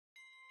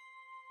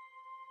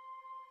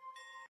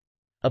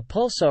A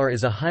pulsar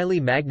is a highly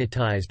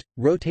magnetized,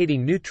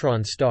 rotating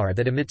neutron star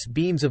that emits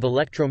beams of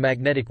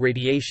electromagnetic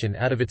radiation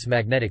out of its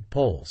magnetic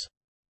poles.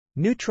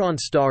 Neutron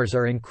stars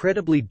are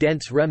incredibly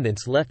dense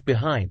remnants left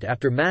behind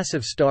after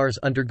massive stars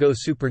undergo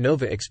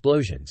supernova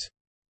explosions.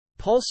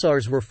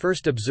 Pulsars were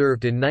first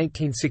observed in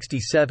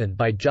 1967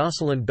 by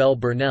Jocelyn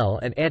Burnell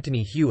and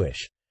Antony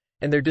Hewish,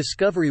 and their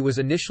discovery was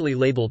initially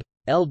labeled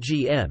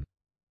LGM,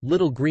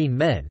 little green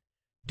men,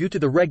 due to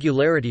the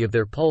regularity of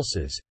their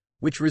pulses,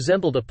 which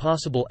resembled a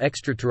possible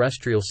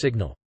extraterrestrial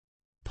signal.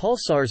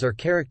 Pulsars are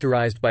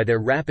characterized by their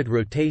rapid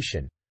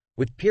rotation,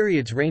 with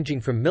periods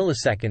ranging from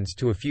milliseconds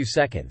to a few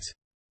seconds.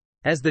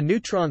 As the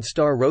neutron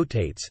star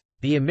rotates,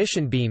 the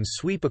emission beams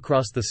sweep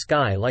across the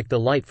sky like the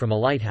light from a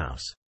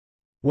lighthouse.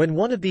 When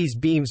one of these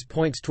beams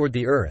points toward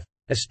the Earth,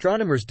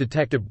 astronomers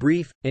detect a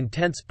brief,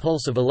 intense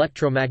pulse of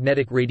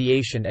electromagnetic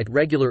radiation at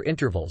regular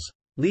intervals,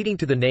 leading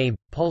to the name,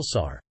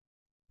 pulsar.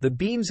 The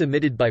beams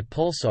emitted by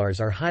pulsars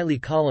are highly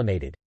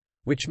collimated,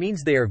 which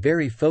means they are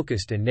very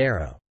focused and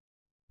narrow.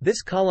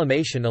 This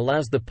collimation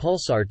allows the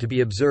pulsar to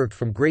be observed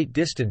from great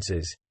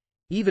distances,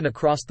 even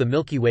across the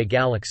Milky Way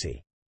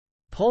galaxy.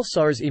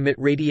 Pulsars emit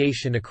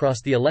radiation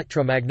across the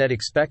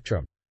electromagnetic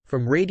spectrum,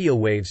 from radio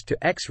waves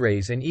to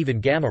X-rays and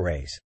even gamma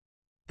rays.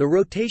 The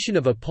rotation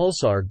of a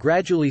pulsar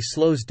gradually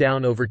slows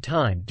down over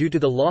time due to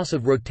the loss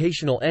of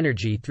rotational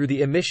energy through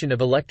the emission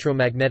of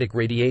electromagnetic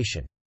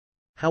radiation.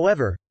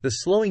 However, the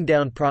slowing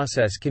down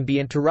process can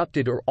be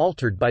interrupted or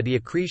altered by the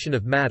accretion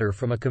of matter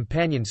from a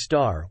companion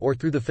star or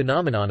through the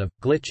phenomenon of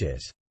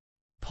glitches.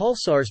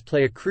 Pulsars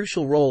play a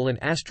crucial role in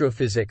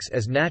astrophysics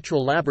as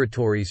natural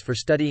laboratories for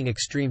studying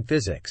extreme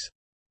physics.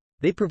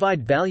 They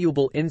provide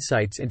valuable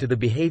insights into the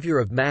behavior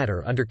of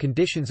matter under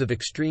conditions of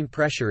extreme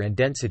pressure and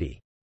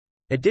density.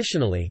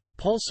 Additionally,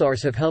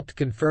 pulsars have helped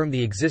confirm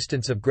the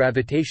existence of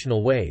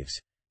gravitational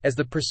waves, as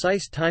the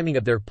precise timing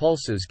of their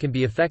pulses can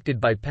be affected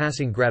by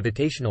passing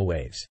gravitational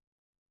waves.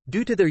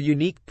 Due to their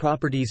unique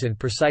properties and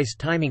precise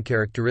timing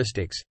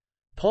characteristics,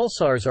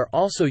 pulsars are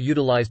also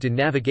utilized in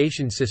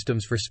navigation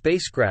systems for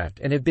spacecraft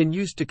and have been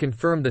used to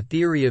confirm the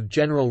theory of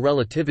general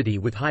relativity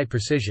with high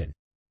precision.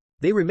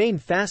 They remain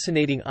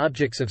fascinating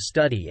objects of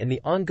study in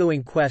the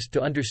ongoing quest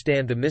to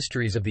understand the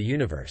mysteries of the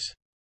universe.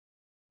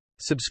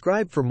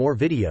 Subscribe for more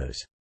videos.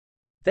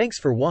 Thanks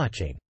for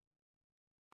watching.